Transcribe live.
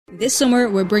This summer,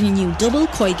 we're bringing you double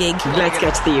koi gig. Let's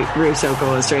get to the Russo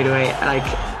goal straight away. Like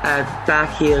a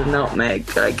back heel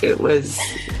nutmeg. Like it was,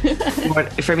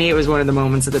 for me, it was one of the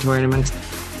moments of the tournament.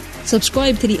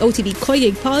 Subscribe to the OTB Koi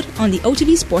Gig pod on the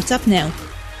OTB Sports app now.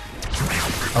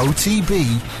 OTB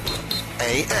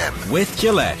AM. With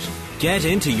Gillette. Get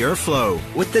into your flow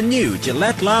with the new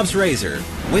Gillette Labs Razor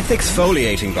with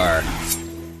exfoliating bar.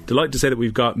 Delighted to say that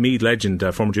we've got Meath legend,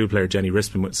 former Dual player Jenny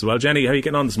Rispin with us. Well, Jenny, how are you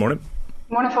getting on this morning?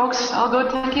 Morning, folks. All good,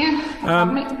 thank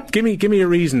you. Give me a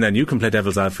reason then. You can play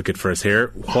devil's advocate for us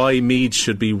here. Why Meath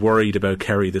should be worried about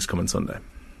Kerry this coming Sunday?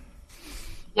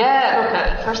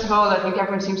 Yeah, look, first of all, I think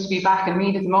everyone seems to be back in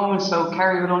Meath at the moment, so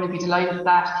Kerry would only be delighted with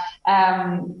that.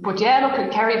 But yeah,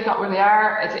 look, Kerry have got where they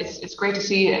are. It's great to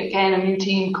see, again, a new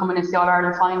team coming into the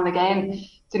All-Ireland final again.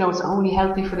 You know, it's only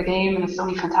healthy for the game, and it's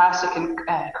only fantastic and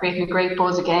creating a great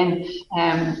buzz again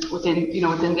within the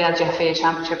LGFA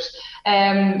championships. So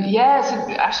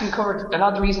Ashton covered a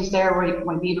lot of the reasons there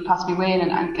why Meath will possibly win,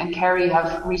 and Kerry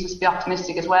have reasons to be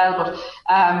optimistic as well. But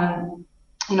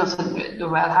so the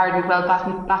well-hardened,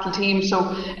 well-battled team.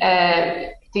 So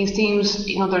these teams,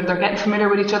 they're getting familiar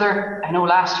with each other. I know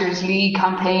last year's league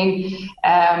campaign,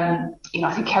 I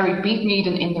think Kerry beat Meath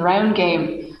in the round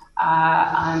game.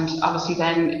 And obviously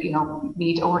then,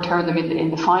 Meath overturned them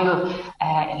in the final in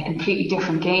a completely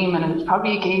different game. And it was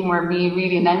probably a game where Meath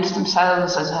really announced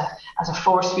themselves as a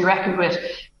force to be reckoned with.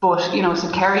 But,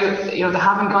 so Kerry, they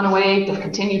haven't gone away. They've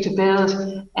continued to build.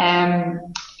 So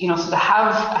they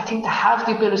have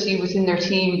the ability within their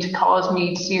team to cause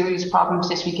Meath serious problems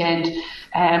this weekend.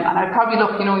 And I'd probably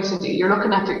look, you're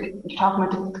talking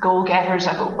about the goal getters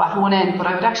at one end, but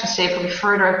I would actually say probably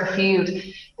further out the field,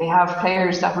 they have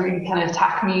players that really kind of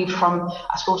attack Meath from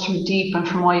deep and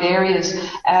from wide areas.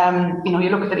 You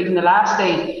look at that even the last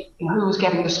day, who was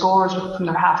getting the scores from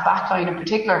their half back line in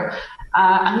particular.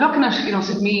 And looking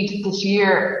at, Meath this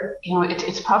year,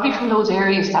 it's probably from those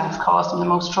areas that have caused them the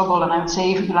most trouble. And I would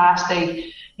say from the last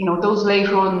day, those late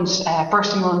runs,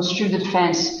 bursting runs through the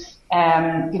defence,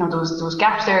 those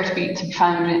gaps there to be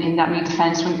found in that Meath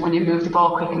defence when you move the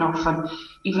ball quick enough. And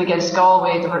even against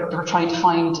Galway, they were trying to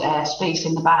find space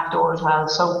in the back door as well.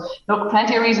 So look,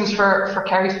 plenty of reasons for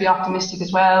Kerry to be optimistic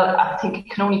as well. I think it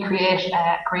can only create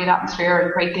a great atmosphere,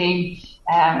 a great game,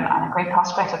 and a great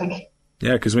prospect, I think.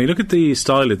 Yeah, because when you look at the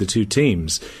style of the two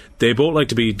teams, they both like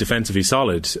to be defensively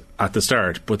solid at the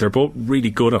start, but they're both really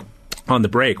good on the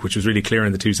break, which was really clear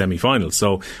in the two semi-finals.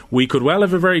 So we could well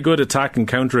have a very good attack and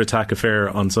counter-attack affair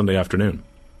on Sunday afternoon.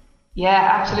 Yeah,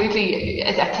 absolutely.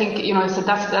 I think, so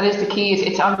that is the key.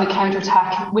 It's on the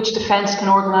counter-attack. Which defence can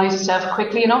organise itself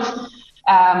quickly enough?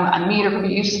 And Meath are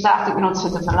probably used to that. So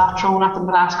there's a lot thrown at them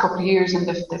the last couple of years, and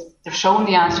they've shown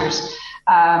the answers.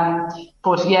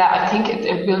 But yeah, I think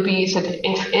it will be said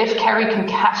if Kerry can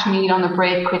catch Meath on the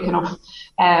break quick enough,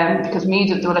 because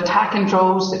Meath will attack in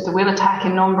droves, they will attack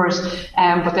in numbers,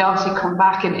 but they obviously come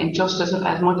back in just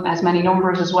as many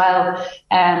numbers as well.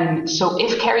 So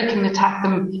if Kerry can attack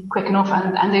them quick enough,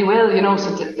 and they will,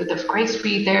 so they've great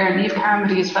speed there, and Niamh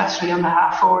Carmody especially on the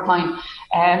half forward line.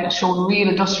 Showing real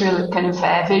industrial kind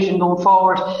of vision going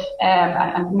forward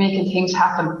and making things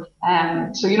happen.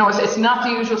 So it's not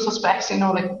the usual suspects.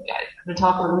 Like we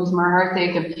talk about Louise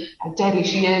Murray and how deadly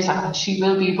she is, and she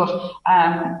will be. But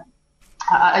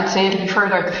I'd say it'll be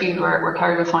further out the field where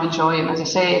Kerry will find joy. And as I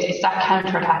say, it's that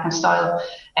counter-attacking style.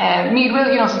 Meath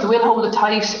will, so they will hold it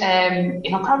tight.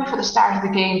 Probably for the start of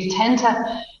the game, they tend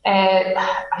to.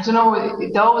 I don't know,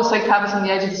 they always like to have us on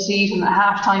the edge of the seat and at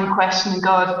half-time questioning,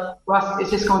 God, what is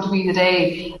this going to be the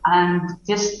day? And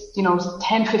this,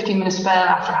 10-15 minute spell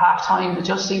after half-time, they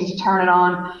just seem to turn it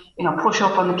on, push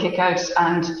up on the kickouts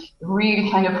and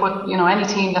really kind of put, any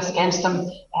team that's against them,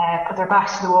 put their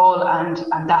backs to the wall,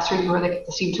 and that's really where they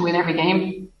seem to win every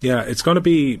game. Yeah, it's going to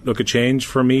be, a change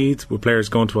for Meath with players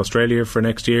going to Australia for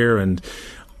next year, and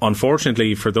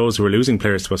unfortunately for those who are losing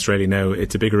players to Australia now,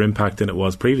 it's a bigger impact than it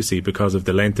was previously because of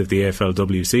the length of the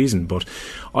AFLW season. But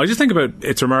I just think about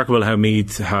it's remarkable how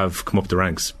Meath have come up the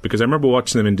ranks, because I remember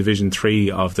watching them in Division 3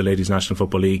 of the Ladies National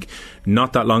Football League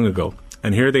not that long ago.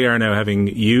 And here they are now, having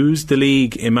used the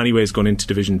league in many ways going into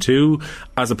Division 2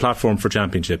 as a platform for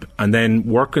championship, and then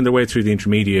working their way through the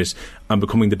intermediate and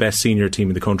becoming the best senior team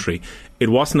in the country. It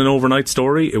wasn't an overnight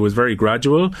story, it was very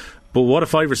gradual. But what a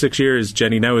 5 or 6 years,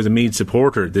 Jenny, now as a Meath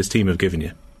supporter, this team have given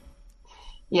you.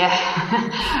 Yeah,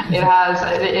 it has.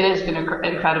 It has been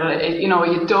incredible.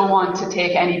 You don't want to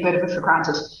take any bit of it for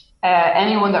granted.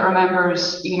 Anyone that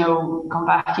remembers, gone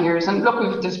back years, and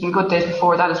look, there's been good days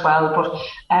before that as well, but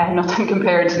nothing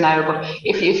compared to now. But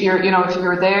if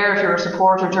you're there, if you're a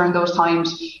supporter during those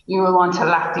times, you will want to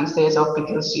lap these days up,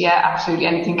 because absolutely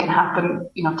anything can happen.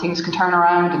 Things can turn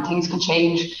around and things can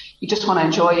change. You just want to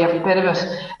enjoy every bit of it. Look,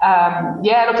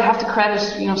 I have to credit,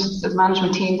 the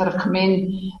management team that have come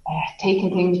in,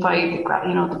 taken things by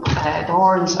the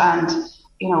horns, and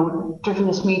driven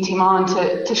this Meath team on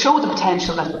to show the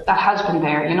potential that has been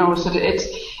there, so that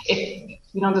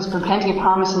there's been plenty of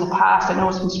promise in the past. I know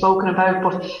it's been spoken about,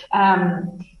 but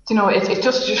it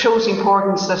just shows the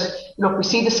importance that, look, we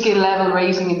see the skill level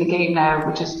raising in the game now,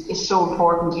 which is so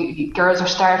important. Girls are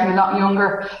starting a lot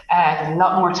younger, there's a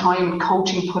lot more time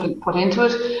coaching put into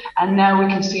it, and now we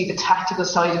can see the tactical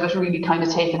side of it really kind of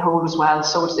taking hold as well.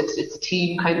 So it's a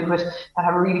team kind of that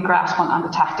have a really grasp on the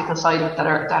tactical side of it that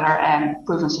are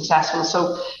proven successful.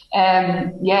 So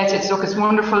it's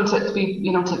wonderful to be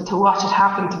to watch it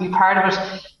happen, to be part of it.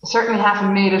 I certainly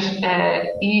haven't made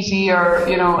it easy or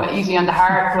easy on the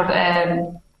heart, but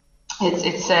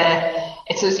it's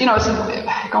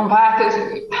going back.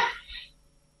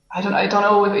 I don't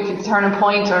know if it's a turning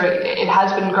point or it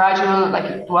has been gradual. Like,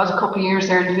 it was a couple of years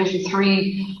there in Division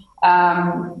 3.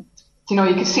 You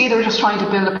can see they're just trying to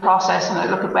build a process. And I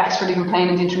look at Wexford even playing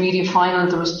in the intermediate final.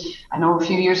 I know a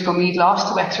few years ago Meath lost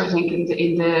to Wexford, I think,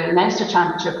 in the Leinster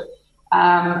Championship.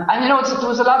 And there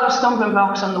was a lot of stumbling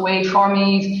blocks on the way for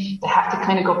Meath. They had to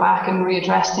kind of go back and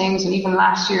readdress things. And even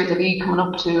last year, the league coming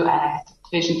up to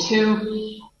Division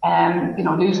 2,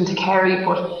 losing to Kerry,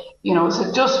 but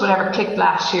so just whatever clicked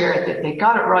last year, they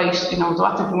got it right.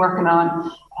 What they've been working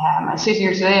on. I sit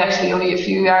here today, actually, only a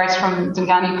few yards from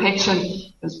Dungani pitch, and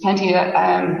there's plenty of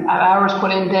hours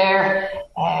put in there,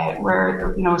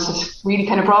 where it's just really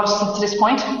kind of brought us to this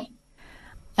point.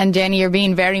 And Jenny, you're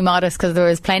being very modest, because there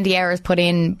was plenty of hours put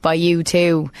in by you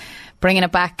too. Bringing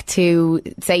it back to,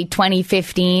 say,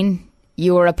 2015,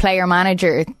 you were a player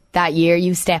manager that year.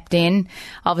 You stepped in.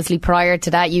 Obviously, prior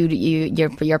to that,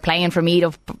 you're playing for Meath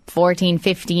of 14,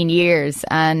 15 years,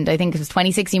 and I think it was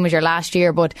 2016 was your last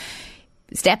year. But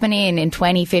stepping in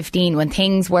 2015, when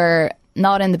things were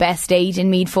not in the best state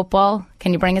in Meath football,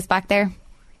 can you bring us back there?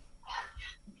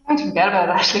 I'm trying to forget about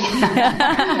it, actually.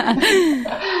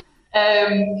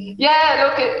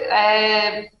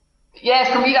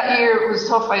 For me that year it was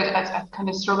tough. I kind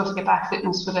of struggled to get back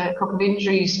fitness with a couple of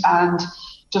injuries, and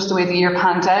just the way the year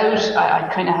panned out, I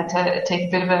kind of had to take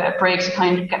a bit of a break to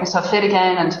kind of get myself fit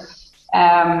again. And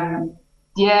I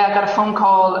got a phone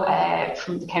call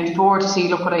from the county board to see,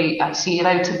 look, what I see it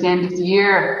out to the end of the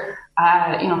year.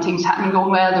 Things happening,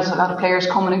 going well. There's a lot of players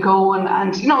coming and going,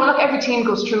 and look, every team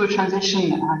goes through a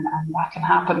transition, and that can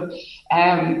happen.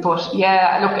 Look,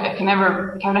 I can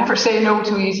never say no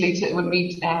too easily to when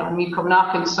Meath come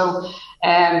knocking. So,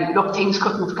 look, things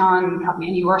couldn't have gone probably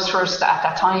any worse for us at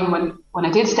that time when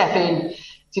I did step in.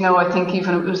 I think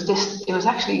even it was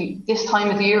actually this time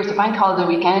of the year, it was the bank holiday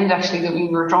weekend actually, that we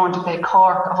were drawn to play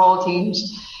Cork of all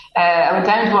teams. I went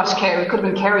down to watch Kerry. It could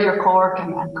have been Kerry or Cork,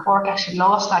 and Cork actually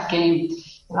lost that game.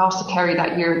 They lost to Kerry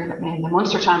that year in the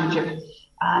Munster Championship.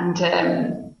 And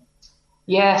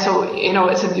so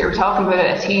you're talking about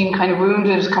a team kind of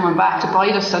wounded, coming back to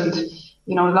bite us, and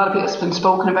a lot of people have been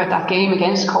spoken about that game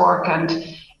against Cork, and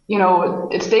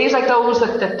it's days like those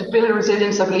that build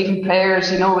resilience, I believe, in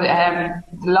players. A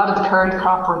lot of the current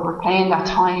crop were playing that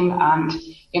time, and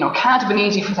can't have been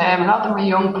easy for them. A lot of them were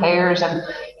young players, and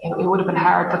it would have been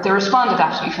hard, but they responded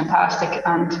absolutely fantastic.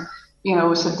 And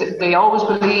so they always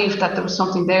believed that there was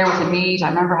something there with the Meath. I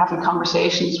remember having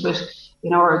conversations with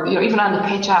or even on the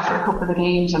pitch after a couple of the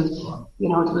games, and there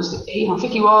was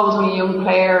Vicky Wall was only a young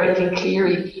player, even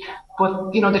Cleary,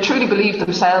 but they truly believed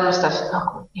themselves that,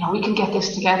 look, we can get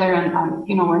this together, and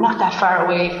we're not that far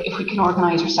away if we can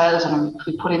organise ourselves and if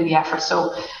we put in the effort.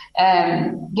 So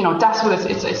that's what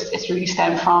it's really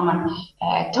stemmed from,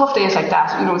 and tough days like that,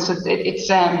 so it's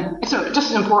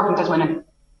just as important as winning.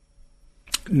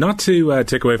 Not to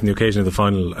take away from the occasion of the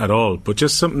final at all, but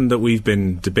just something that we've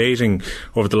been debating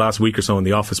over the last week or so in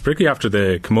the office, particularly after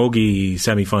the Camogie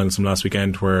semi-finals from last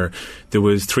weekend, where there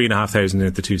was 3,500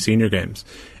 at the two senior games.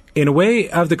 In a way,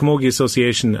 have the Camogie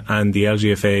Association and the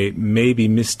LGFA maybe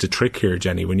missed a trick here,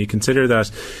 Jenny, when you consider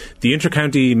that the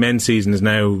inter-county men's season is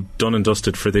now done and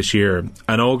dusted for this year,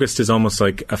 and August is almost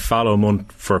like a fallow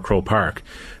month for Croke Park,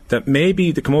 that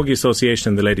maybe the Camogie Association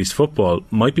and the ladies' football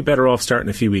might be better off starting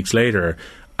a few weeks later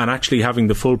and actually having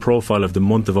the full profile of the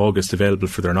month of August available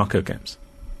for their knockout games?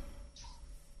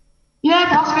 Yeah,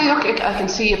 possibly. Look, I can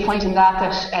see a point in that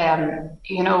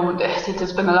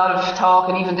there's been a lot of talk,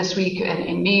 and even this week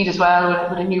in Meath as well,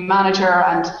 with a new manager,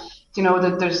 and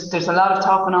there's a lot of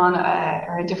talking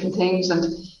on different things, and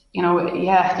you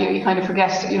kind of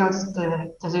forget,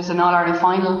 there's an All-Ireland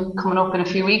final coming up in a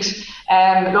few weeks.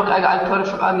 Look, I'll put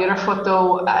it on the other foot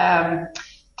though,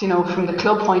 from the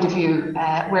club point of view,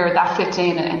 where that fits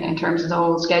in terms of the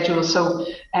whole schedule. So,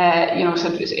 so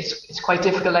it's quite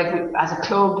difficult. Like, as a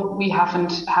club, we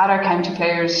haven't had our county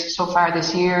players so far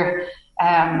this year.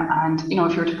 And, if you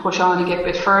were to push on and get a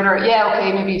bit further,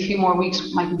 maybe a few more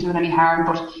weeks mightn't do it any harm,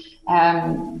 but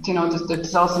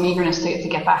there's also an eagerness to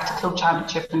get back to club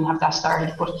championship and have that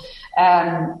started. But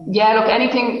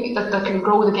anything that can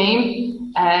grow the game.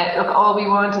 All we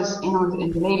want is, in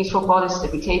the ladies' football, is to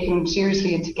be taken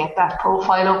seriously and to get that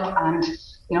profile up, and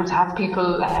to have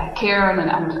people caring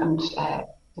and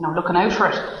looking out for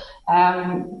it.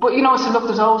 So look,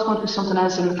 there's always going to be something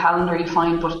else in the calendar, you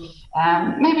find, but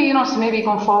maybe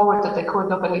going forward that they could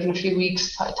look at even a few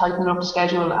weeks, tightening up the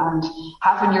schedule and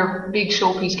having your big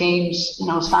showpiece games,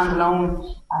 stand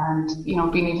alone, and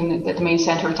being even the main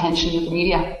centre of attention of the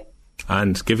media.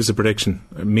 And give us a prediction,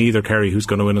 Meath or Kerry, who's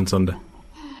going to win on Sunday?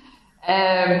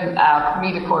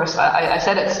 Meath, of course. I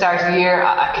said at the start of the year,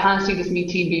 I can't see this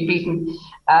Meath team being beaten.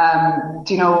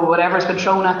 Whatever's been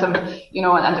thrown at them,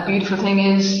 and the beautiful thing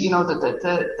is,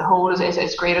 that the whole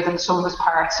is greater than the sum of its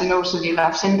parts, so you'll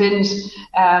have sin bins,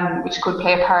 which could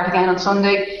play a part again on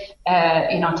Sunday.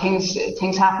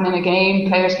 Things happen in a game,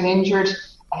 players get injured,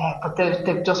 but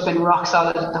they've just been rock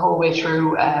solid the whole way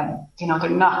through. They're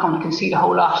not going to concede a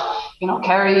whole lot.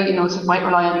 Kerry, might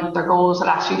rely on their goals the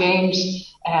last few games.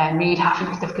 Meath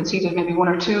they've conceded maybe one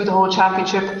or two the whole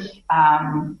championship.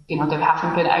 They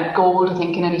haven't been out-goaled, I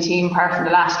think, in any team apart from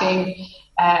the last game.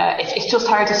 It's just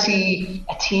hard to see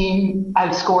a team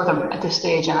outscore them at this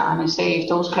stage, and I say if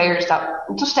those players that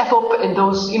just step up in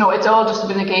those, it's all just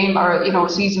been a game or a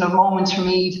season of moments for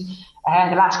Meath.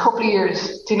 The last couple of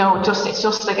years, it's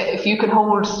just like, if you can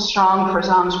hold strong for as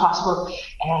long as possible,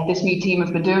 this Meath team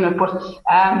have been doing it. But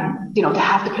to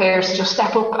have the players just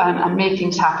step up and make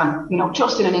things happen,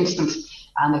 just in an instant,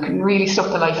 and they can really suck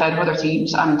the life out of other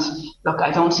teams. And look,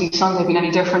 I don't see Sunday being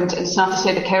any different. It's not to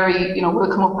say that Kerry,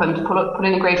 will come up and put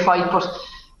in a great fight, but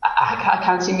I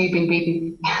can't see Meath being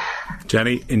beaten.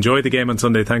 Jenny, enjoy the game on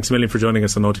Sunday. Thanks a million for joining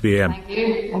us on OTB AM.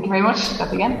 Thank you very much.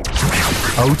 That's again.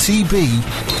 OTB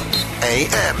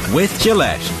AM with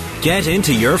Gillette. Get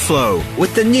into your flow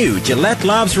with the new Gillette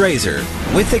Labs Razor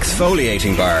with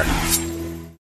exfoliating bar.